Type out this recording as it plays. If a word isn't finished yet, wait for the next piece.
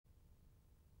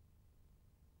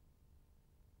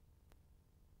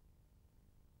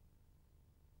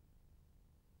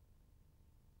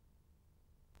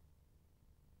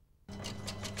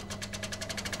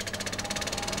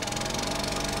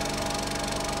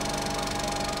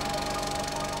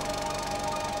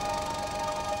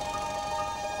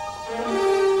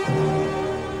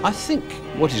I think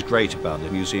what is great about the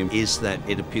museum is that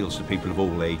it appeals to people of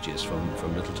all ages,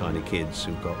 from little tiny kids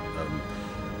who've got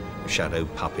shadow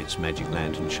puppets, magic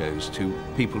lantern shows, to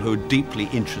people who are deeply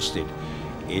interested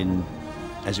in,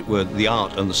 as it were, the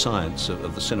art and the science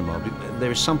of the cinema.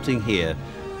 There is something here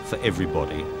for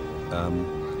everybody,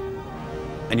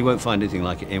 and you won't find anything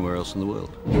like it anywhere else in the world.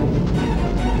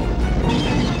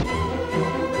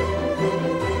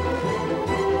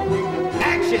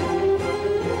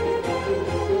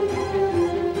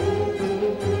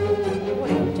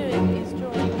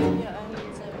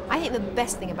 The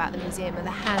best thing about the museum are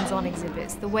the hands-on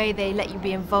exhibits, the way they let you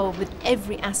be involved with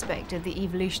every aspect of the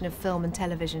evolution of film and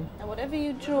television. And whatever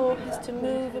you draw has to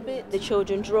move a bit. The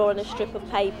children draw on a strip of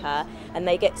paper and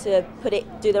they get to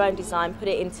do their own design, put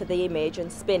it into the image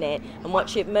and spin it and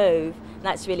watch it move. And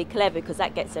that's really clever because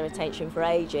that gets their attention for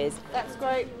ages. That's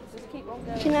great. Just keep on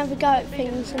going. You can have a go at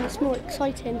things and it's more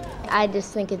exciting. I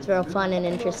just think it's real fun and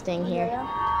interesting here.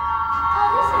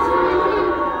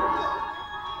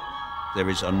 There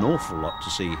is an awful lot to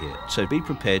see here, so be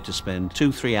prepared to spend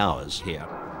 2-3 hours here.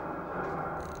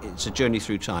 It's a journey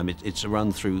through time. It's a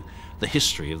run through the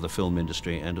history of the film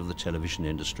industry and of the television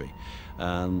industry.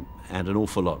 And an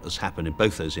awful lot has happened in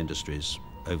both those industries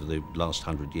over the last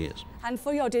 100 years. And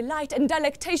for your delight and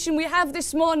delectation, we have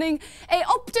this morning a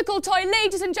optical toy,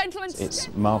 ladies and gentlemen. It's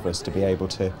marvellous to be able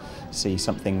to see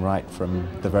something right from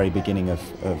the very beginning of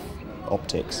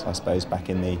optics, I suppose, back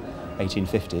in the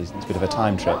 1850s. It's a bit of a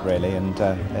time trip, really, and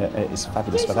it's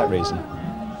fabulous for that reason.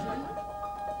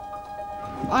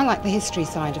 I like the history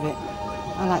side of it.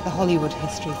 I like the Hollywood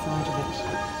history side of it.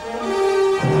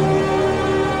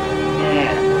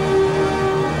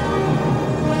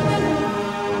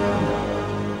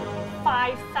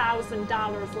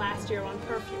 $5,000 last year on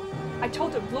perfume. I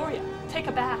told her, Gloria, take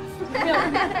a bath. Really.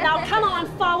 Now come on,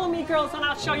 follow me, girls, and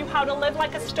I'll show you how to live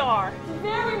like a star. It's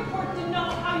very important to know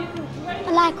how you can dress.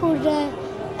 I like all the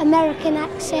American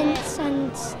accents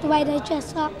and the way they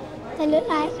dress up. They look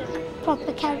like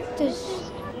proper characters.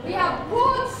 We have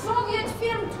good Soviet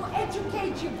film to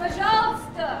educate you,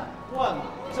 пожалуйста. 1,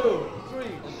 2, 3.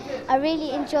 I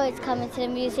really enjoyed coming to the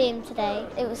museum today.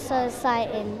 It was so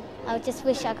exciting. I just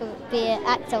wish I could be an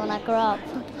actor when I grow up.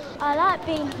 I like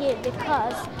being here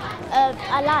because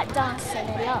I like dancing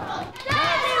a lot.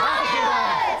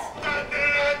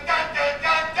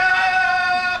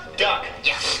 Duck.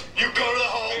 Yes. You go to the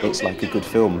hole. It's like a good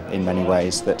film in many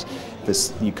ways, that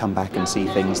you come back and see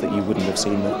things that you wouldn't have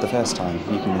seen the first time.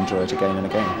 You can enjoy it again and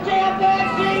again.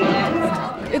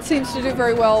 It seems to do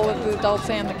very well with the adults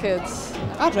and the kids.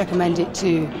 I'd recommend it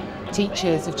to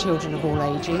teachers of children of all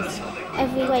ages.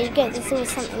 Everywhere you go, there's always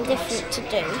something different to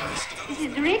do. This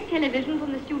is direct television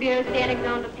from the studios of the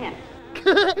Alexander Palace.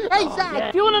 Hey, Zach,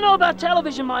 if you want to know about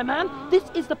television, my man, this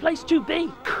is the place to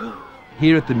be.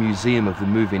 Here at the Museum of the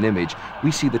Moving Image,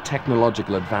 we see the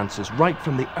technological advances right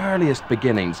from the earliest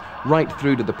beginnings, right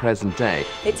through to the present day.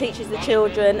 It teaches the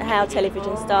children how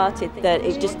television started, that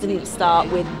it just didn't start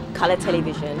with colour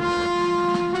television.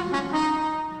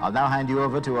 I'll now hand you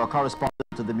over to our correspondent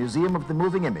to the Museum of the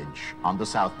Moving Image on the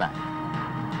South Bank.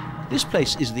 This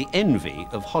place is the envy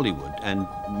of Hollywood and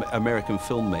American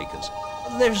filmmakers.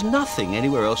 There's nothing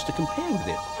anywhere else to compare with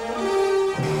it.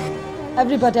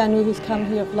 Everybody I know who's come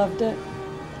here have loved it.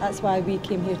 That's why we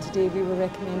came here today. We were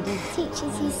recommended. It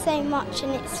teaches you so much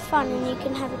and it's fun and you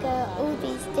can have a go at all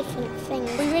these different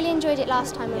things. We really enjoyed it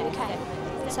last time when we came,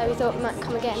 so we thought we might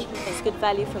come again. It's good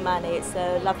value for money. It's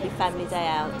a lovely family day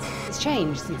out. It's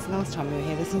changed since the last time we were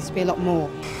here. There seems to be a lot more.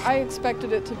 I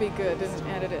expected it to be good,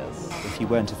 and it is. If you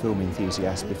weren't a film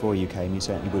enthusiast before you came, you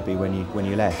certainly would be when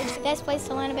you left. It's the best place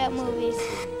to learn about movies.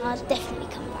 I'll definitely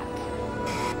come back.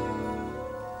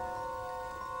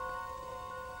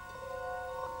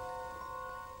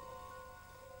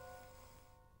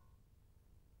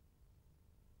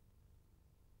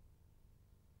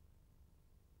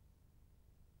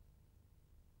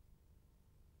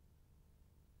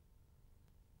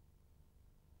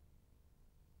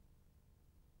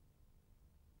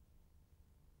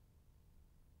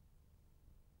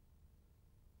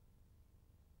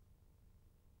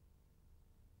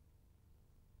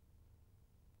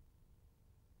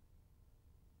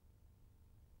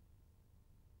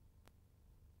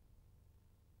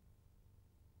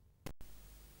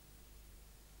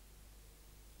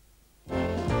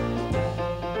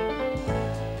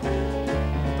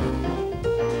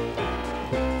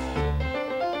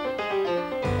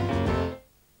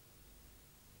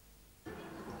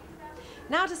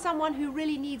 Now to someone who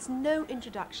really needs no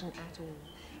introduction at all.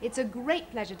 It's a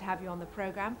great pleasure to have you on the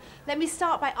programme. Let me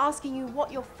start by asking you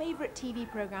what your favourite TV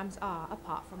programmes are,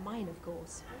 apart from mine, of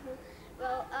course.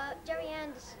 Well, Jerry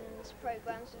Anderson's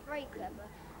programmes are very clever,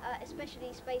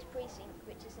 especially Space Precinct,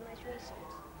 which is the most recent.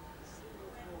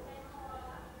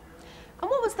 And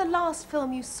what was the last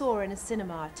film you saw in a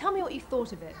cinema? Tell me what you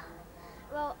thought of it.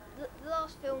 Well, the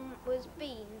last film was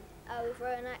Bean with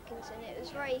Rowan Atkinson. It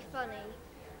was very funny,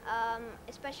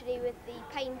 especially with the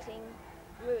painting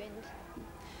ruined.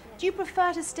 Do you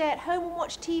prefer to stay at home and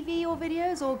watch TV or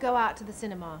videos, or go out to the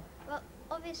cinema? Well,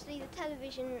 obviously the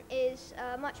television is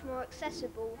much more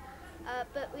accessible,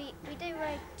 but we do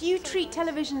very... Do you treat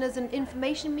television as an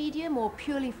information medium or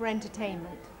purely for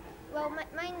entertainment? Well,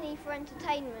 mainly for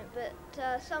entertainment, but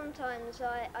sometimes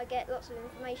I get lots of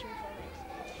information from it.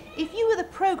 If you were the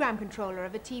programme controller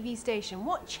of a TV station,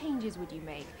 what changes would you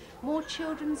make? More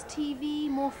children's TV,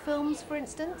 more films, for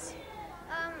instance?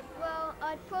 Well,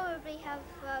 I'd probably have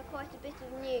quite a bit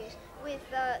of news with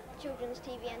children's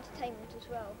TV entertainment as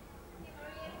well.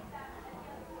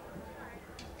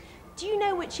 Do you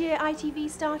know which year ITV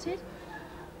started?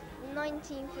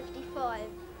 1955.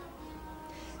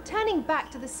 Turning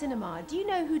back to the cinema, do you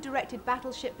know who directed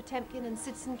Battleship Potemkin and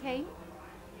Citizen Kane?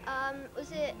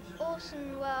 Was it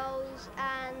Orson Welles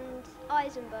and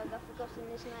Eisenberg? I've forgotten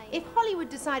his name. If Hollywood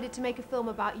decided to make a film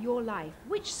about your life,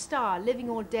 which star, living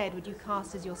or dead, would you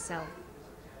cast as yourself?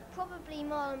 Probably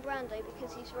Marlon Brando,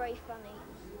 because he's very funny.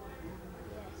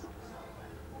 Yes.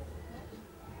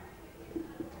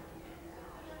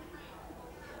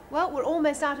 Well, we're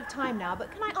almost out of time now,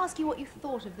 but can I ask you what you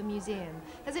thought of the museum?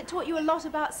 Has it taught you a lot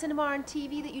about cinema and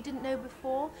TV that you didn't know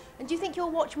before? And do you think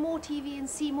you'll watch more TV and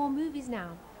see more movies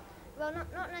now? Well,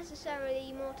 not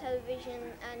necessarily more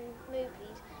television and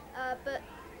movies, but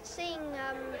seeing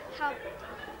how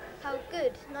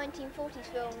good 1940s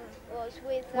film was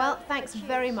with... Well, thanks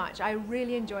very much. I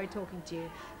really enjoyed talking to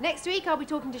you. Next week I'll be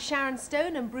talking to Sharon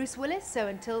Stone and Bruce Willis, so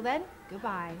until then,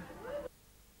 goodbye.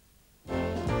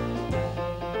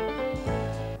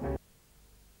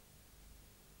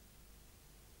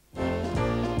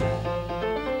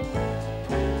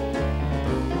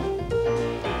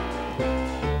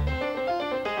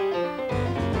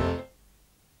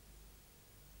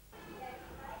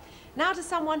 Now to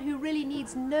someone who really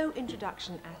needs no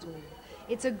introduction at all.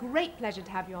 It's a great pleasure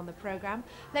to have you on the programme.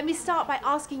 Let me start by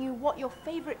asking you what your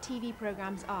favourite TV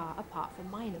programmes are, apart from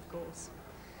mine, of course.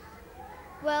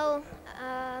 Well,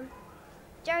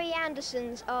 Jerry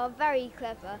Anderson's are very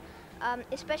clever,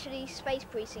 especially Space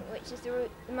Precinct, which is the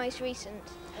most recent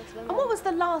of them. And what was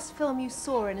the last film you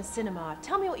saw in a cinema?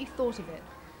 Tell me what you thought of it.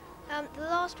 The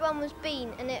last one was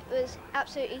Bean, and it was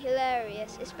absolutely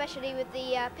hilarious, especially with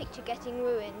the picture getting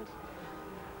ruined,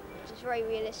 which is very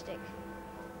realistic.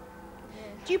 Yeah.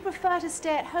 Do you prefer to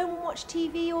stay at home and watch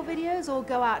TV or videos, or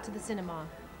go out to the cinema?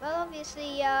 Well,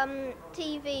 obviously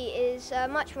TV is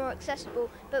much more accessible,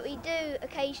 but we do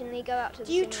occasionally go out to the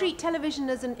cinema. Do you treat television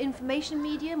as an information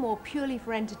medium or purely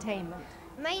for entertainment?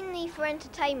 Mainly for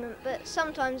entertainment, but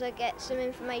sometimes I get some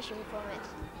information from it.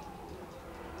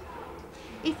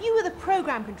 If you were the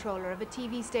programme controller of a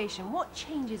TV station, what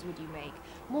changes would you make?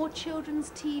 More children's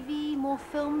TV, more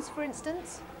films, for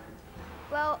instance?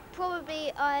 Well,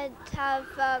 probably I'd have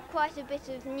quite a bit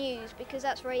of news, because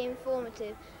that's very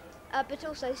informative, but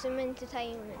also some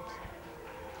entertainment.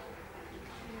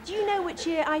 Do you know which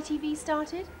year ITV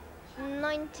started?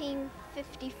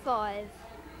 1955.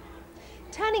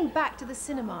 Turning back to the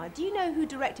cinema, do you know who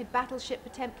directed Battleship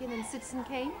Potemkin and Citizen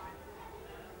Kane?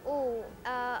 Oh,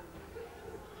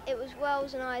 it was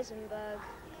Welles and Eisenberg.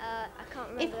 I can't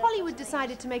remember. If Hollywood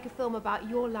decided to make a film about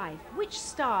your life, which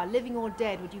star, living or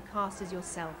dead, would you cast as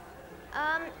yourself?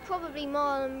 Probably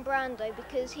Marlon Brando,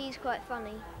 because he's quite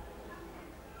funny.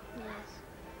 Yes.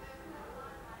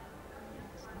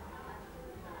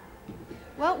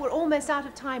 Well, we're almost out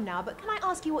of time now, but can I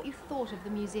ask you what you thought of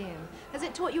the museum? Has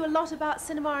it taught you a lot about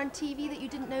cinema and TV that you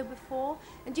didn't know before?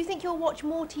 And do you think you'll watch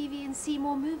more TV and see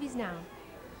more movies now?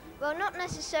 Well, not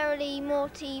necessarily more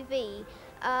TV,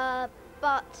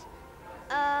 but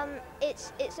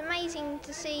it's amazing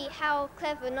to see how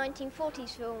clever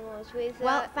 1940s film was with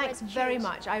Well, thanks very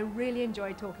much. I really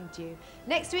enjoyed talking to you.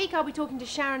 Next week I'll be talking to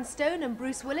Sharon Stone and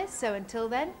Bruce Willis, so until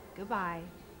then, goodbye.